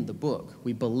in the book.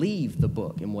 We believe the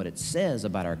book and what it says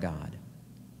about our God.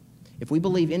 If we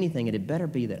believe anything, it had better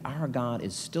be that our God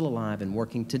is still alive and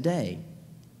working today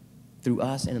through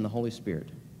us and in the Holy Spirit.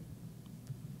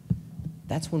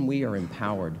 That's when we are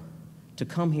empowered to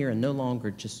come here and no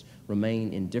longer just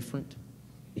remain indifferent,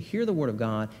 to hear the Word of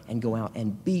God and go out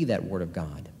and be that Word of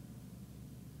God.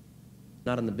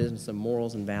 Not in the business of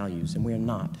morals and values, and we are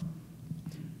not.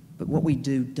 But what we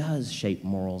do does shape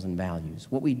morals and values.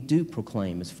 What we do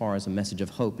proclaim as far as a message of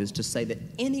hope is to say that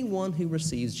anyone who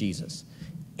receives Jesus,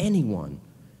 anyone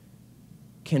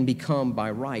can become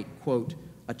by right, quote,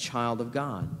 a child of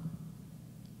God.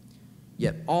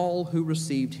 Yet all who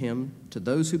received Him, to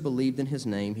those who believed in His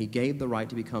name, He gave the right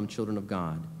to become children of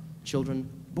God, children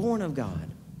born of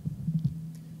God.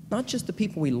 Not just the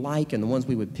people we like and the ones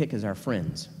we would pick as our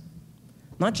friends.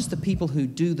 Not just the people who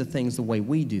do the things the way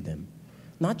we do them.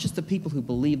 Not just the people who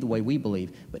believe the way we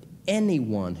believe, but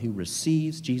anyone who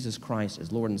receives Jesus Christ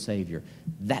as Lord and Savior,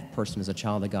 that person is a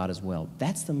child of God as well.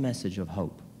 That's the message of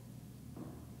hope.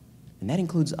 And that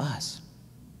includes us.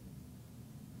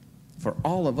 For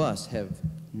all of us have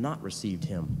not received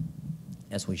Him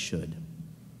as we should.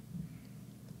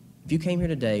 If you came here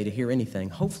today to hear anything,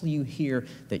 hopefully you hear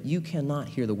that you cannot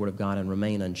hear the Word of God and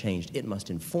remain unchanged. It must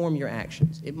inform your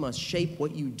actions. It must shape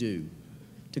what you do.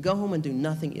 To go home and do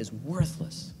nothing is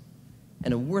worthless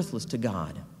and worthless to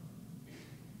God.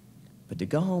 But to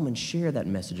go home and share that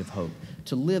message of hope,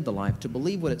 to live the life, to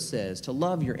believe what it says, to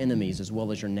love your enemies as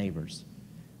well as your neighbors,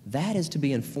 that is to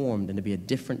be informed and to be a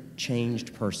different,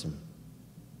 changed person.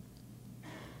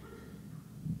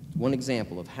 One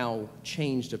example of how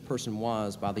changed a person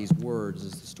was by these words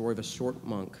is the story of a short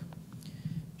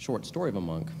story of a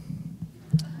monk.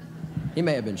 He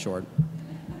may have been short.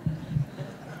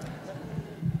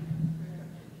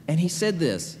 And he said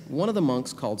this. One of the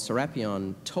monks called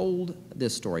Serapion told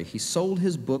this story. He sold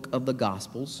his book of the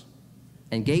Gospels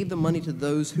and gave the money to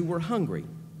those who were hungry,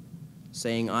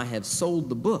 saying, I have sold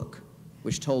the book,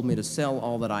 which told me to sell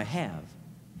all that I have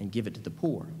and give it to the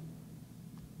poor.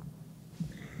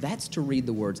 That's to read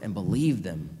the words and believe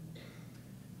them.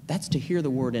 That's to hear the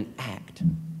word and act.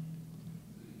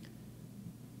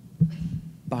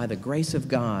 By the grace of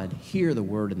God, hear the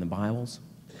word in the Bibles.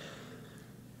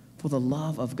 For the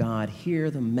love of God,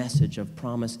 hear the message of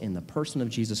promise in the person of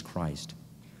Jesus Christ.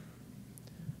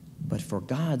 But for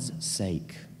God's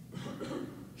sake,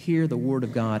 hear the word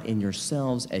of God in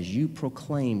yourselves as you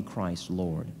proclaim Christ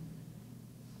Lord.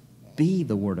 Be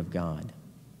the word of God.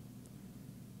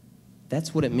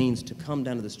 That's what it means to come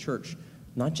down to this church,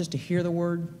 not just to hear the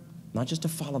word, not just to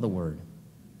follow the word,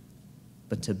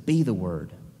 but to be the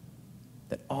word,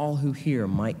 that all who hear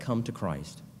might come to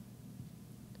Christ.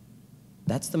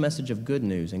 That's the message of good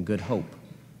news and good hope.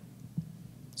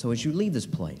 So as you leave this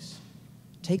place,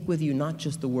 take with you not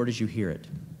just the word as you hear it,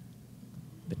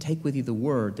 but take with you the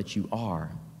word that you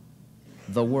are,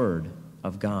 the Word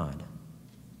of God.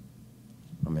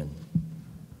 Amen.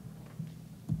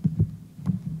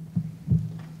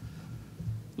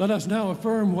 Let us now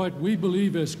affirm what we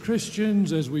believe as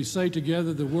Christians as we say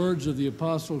together the words of the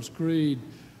Apostles' Creed.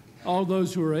 All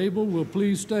those who are able will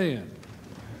please stand.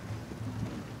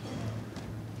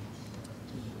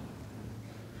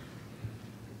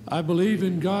 I believe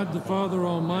in God the Father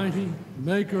Almighty,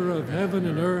 maker of heaven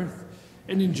and earth,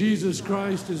 and in Jesus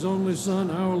Christ, his only Son,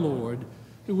 our Lord,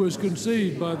 who was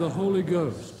conceived by the Holy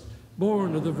Ghost,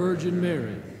 born of the Virgin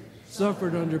Mary,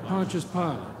 suffered under Pontius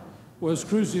Pilate, was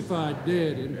crucified,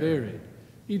 dead, and buried.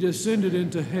 He descended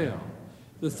into hell.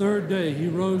 The third day he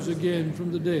rose again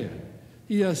from the dead.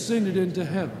 He ascended into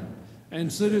heaven,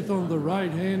 and sitteth on the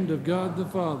right hand of God the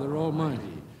Father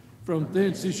Almighty. From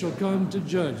thence he shall come to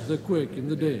judge the quick and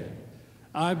the dead.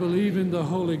 I believe in the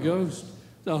Holy Ghost,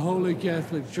 the Holy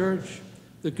Catholic Church,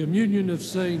 the communion of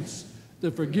saints,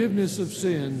 the forgiveness of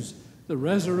sins, the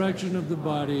resurrection of the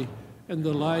body, and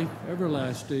the life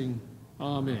everlasting.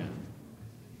 Amen.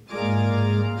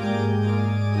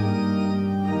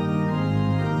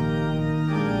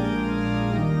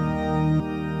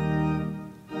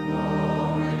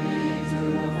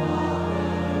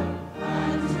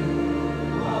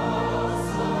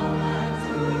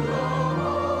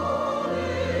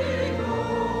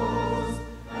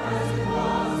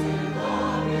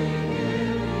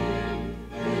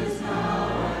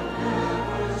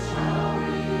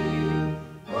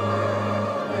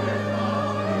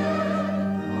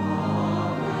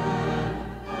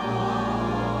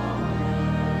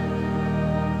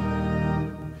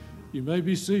 You may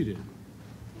be seated.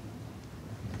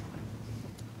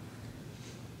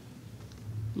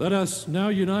 Let us now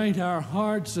unite our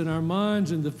hearts and our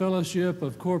minds in the fellowship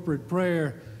of corporate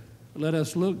prayer. Let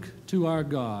us look to our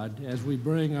God as we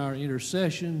bring our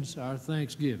intercessions, our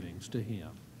thanksgivings to him.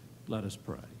 Let us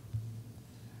pray.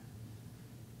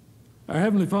 Our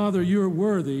Heavenly Father, you are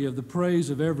worthy of the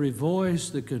praise of every voice,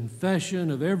 the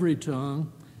confession of every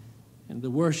tongue, and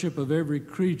the worship of every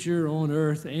creature on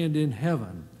earth and in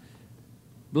heaven.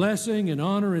 Blessing and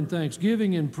honor and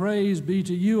thanksgiving and praise be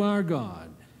to you, our God,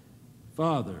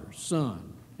 Father,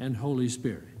 Son, and Holy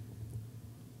Spirit.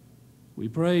 We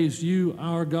praise you,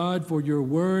 our God, for your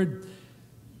word,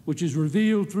 which is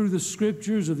revealed through the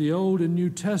scriptures of the Old and New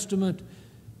Testament.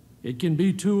 It can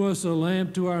be to us a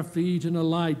lamp to our feet and a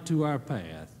light to our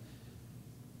path.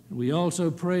 And we also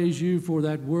praise you for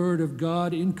that word of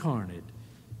God incarnate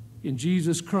in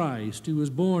Jesus Christ, who was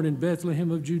born in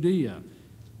Bethlehem of Judea,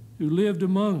 who lived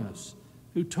among us,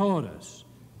 who taught us,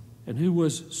 and who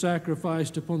was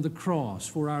sacrificed upon the cross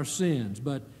for our sins,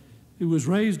 but who was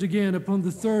raised again upon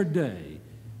the third day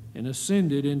and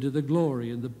ascended into the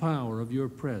glory and the power of your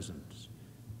presence.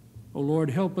 O Lord,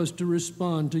 help us to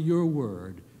respond to your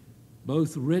word,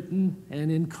 both written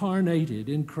and incarnated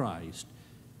in Christ,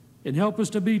 and help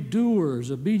us to be doers,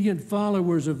 obedient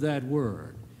followers of that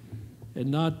word,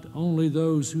 and not only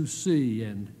those who see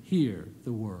and hear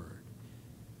the word.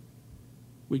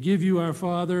 We give you, our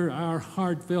Father, our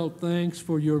heartfelt thanks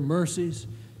for your mercies,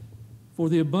 for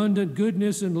the abundant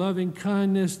goodness and loving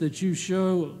kindness that you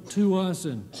show to us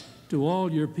and to all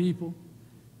your people.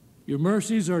 Your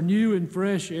mercies are new and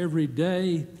fresh every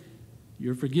day.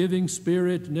 Your forgiving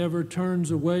spirit never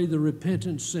turns away the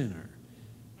repentant sinner.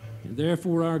 And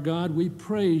therefore, our God, we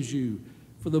praise you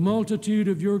for the multitude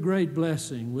of your great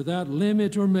blessing without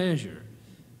limit or measure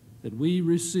that we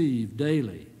receive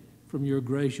daily from your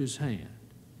gracious hand.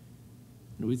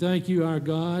 And we thank you, our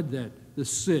God, that the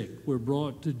sick were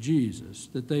brought to Jesus,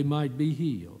 that they might be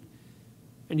healed.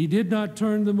 and he did not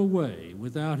turn them away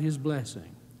without his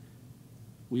blessing.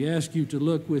 We ask you to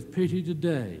look with pity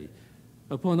today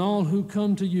upon all who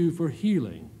come to you for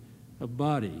healing of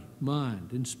body, mind,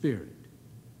 and spirit.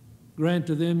 Grant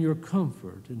to them your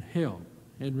comfort and help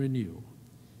and renewal.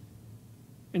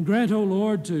 And grant, O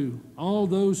Lord, to all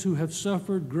those who have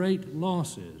suffered great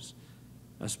losses,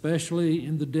 especially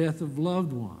in the death of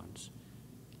loved ones,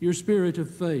 your spirit of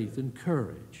faith and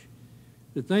courage,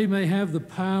 that they may have the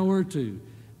power to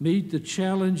meet the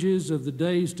challenges of the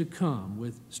days to come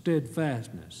with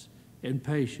steadfastness and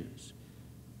patience,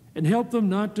 and help them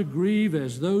not to grieve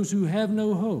as those who have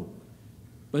no hope,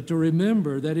 but to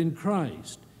remember that in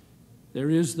Christ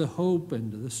there is the hope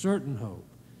and the certain hope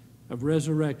of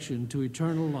resurrection to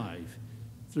eternal life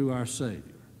through our Savior.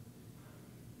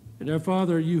 And our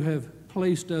Father, you have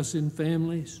placed us in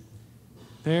families,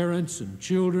 parents and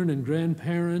children and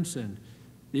grandparents, and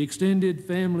the extended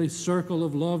family circle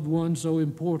of loved ones so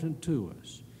important to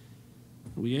us.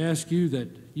 We ask you that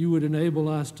you would enable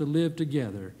us to live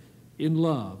together in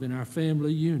love in our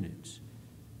family units.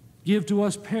 Give to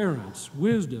us parents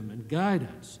wisdom and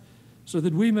guidance so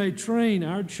that we may train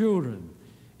our children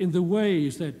in the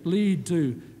ways that lead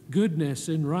to goodness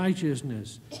and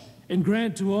righteousness, and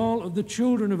grant to all of the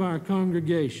children of our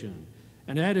congregation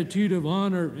an attitude of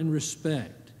honor and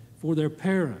respect for their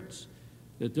parents,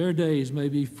 that their days may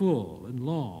be full and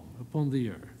long upon the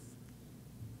earth.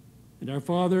 And our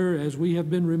Father, as we have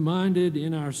been reminded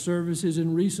in our services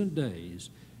in recent days,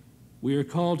 we are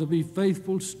called to be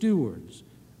faithful stewards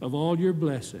of all your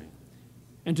blessing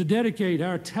and to dedicate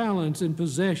our talents and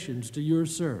possessions to your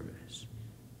service.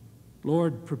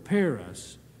 Lord, prepare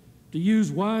us to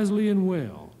use wisely and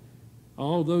well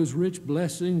all those rich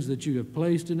blessings that you have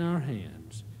placed in our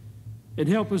hands, and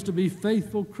help us to be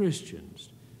faithful Christians.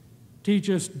 Teach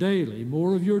us daily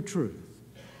more of your truth,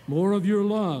 more of your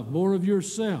love, more of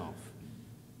yourself,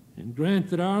 and grant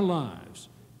that our lives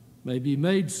may be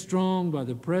made strong by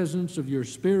the presence of your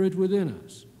Spirit within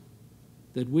us,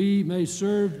 that we may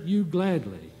serve you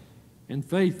gladly and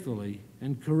faithfully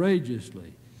and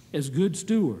courageously as good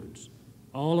stewards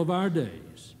all of our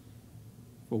days.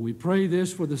 For we pray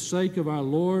this for the sake of our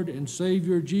Lord and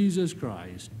Savior Jesus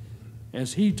Christ,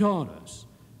 as he taught us,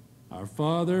 Our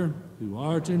Father, who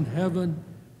art in heaven,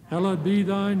 hallowed be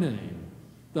thy name.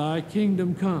 Thy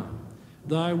kingdom come,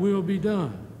 thy will be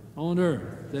done on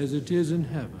earth as it is in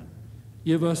heaven.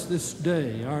 Give us this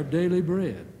day our daily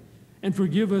bread, and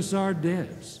forgive us our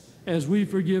debts as we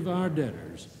forgive our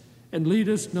debtors. And lead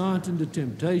us not into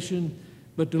temptation,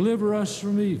 but deliver us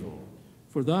from evil.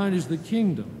 For thine is the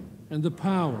kingdom, and the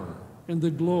power, and the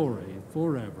glory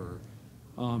forever.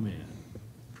 Amen.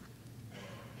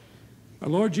 Our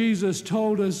Lord Jesus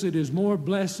told us it is more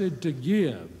blessed to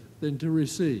give than to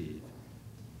receive.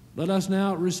 Let us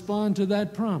now respond to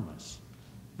that promise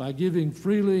by giving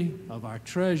freely of our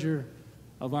treasure,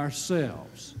 of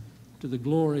ourselves, to the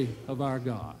glory of our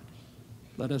God.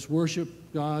 Let us worship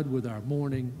God with our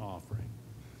morning offering.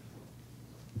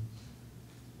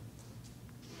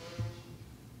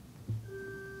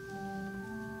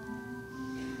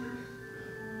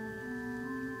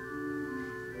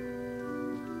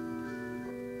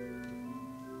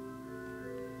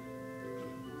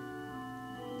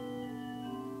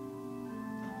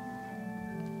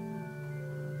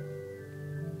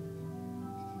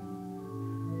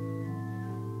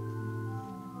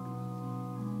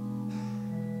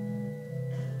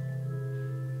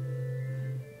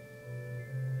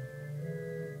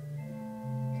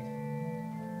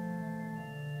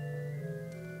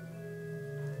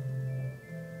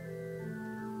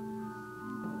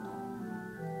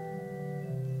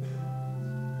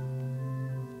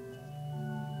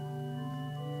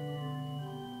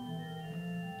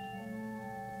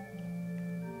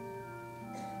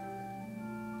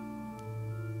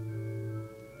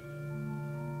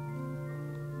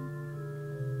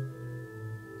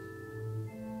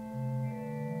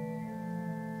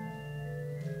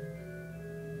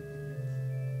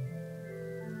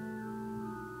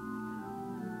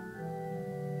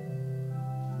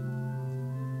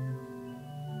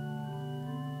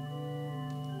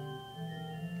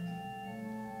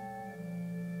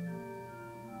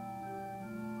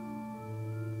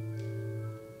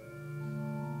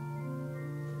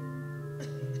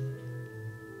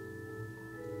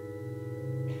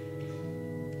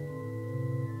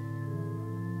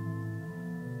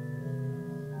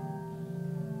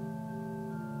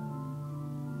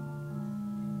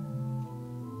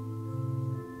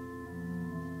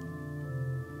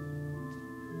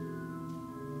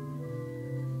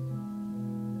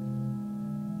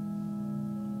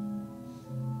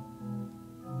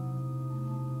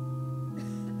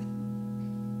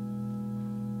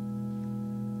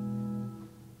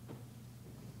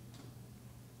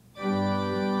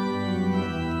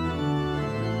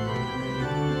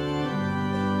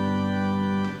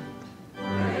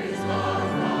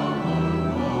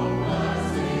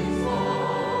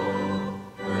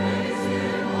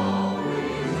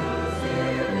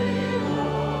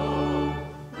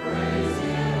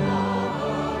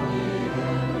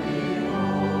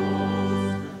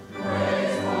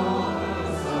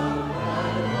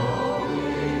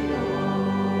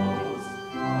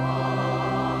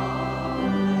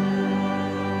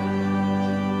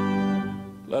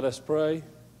 Let us pray.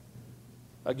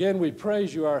 Again, we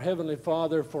praise you, our Heavenly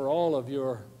Father, for all of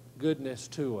your goodness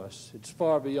to us. It's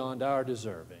far beyond our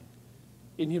deserving.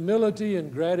 In humility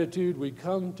and gratitude, we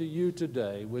come to you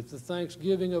today with the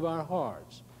thanksgiving of our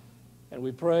hearts. And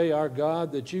we pray, our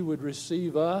God, that you would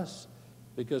receive us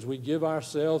because we give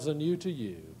ourselves anew to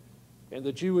you, and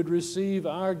that you would receive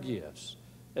our gifts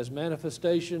as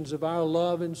manifestations of our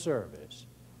love and service.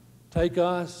 Take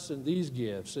us and these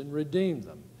gifts and redeem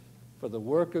them for the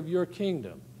work of your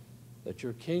kingdom, that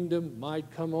your kingdom might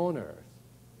come on earth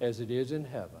as it is in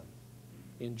heaven.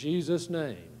 In Jesus'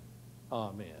 name,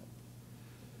 amen.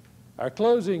 Our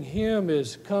closing hymn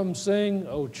is Come Sing,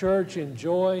 O Church in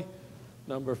Joy,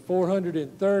 number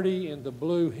 430 in the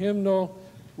blue hymnal.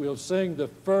 We'll sing the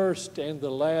first and the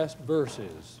last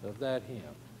verses of that hymn.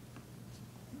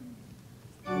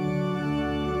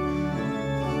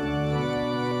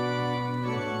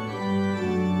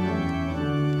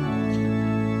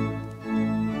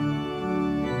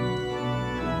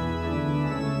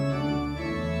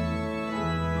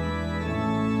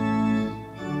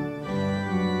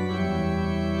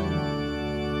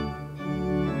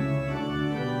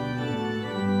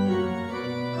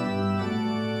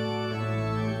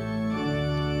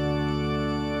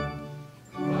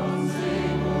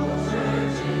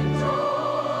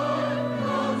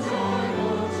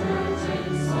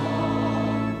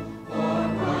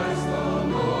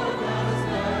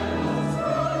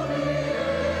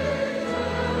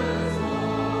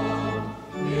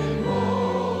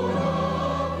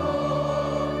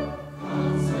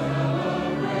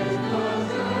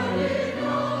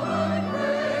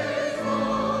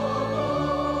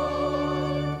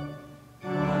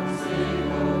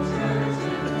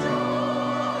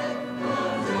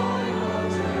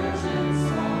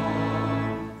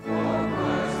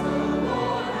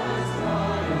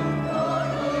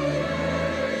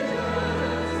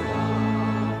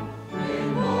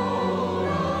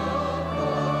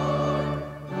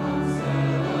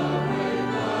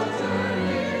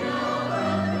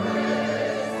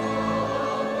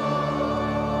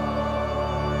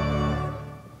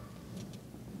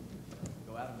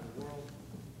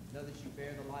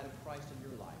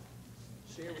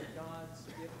 Share with God's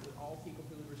gift with all people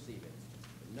who will receive it.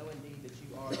 And know indeed that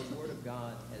you are the Word of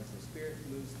God as the Spirit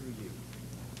moves through you.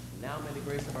 And now may the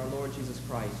grace of our Lord Jesus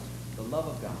Christ, the love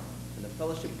of God, and the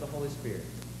fellowship of the Holy Spirit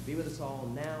be with us all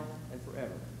now and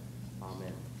forever.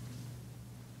 Amen.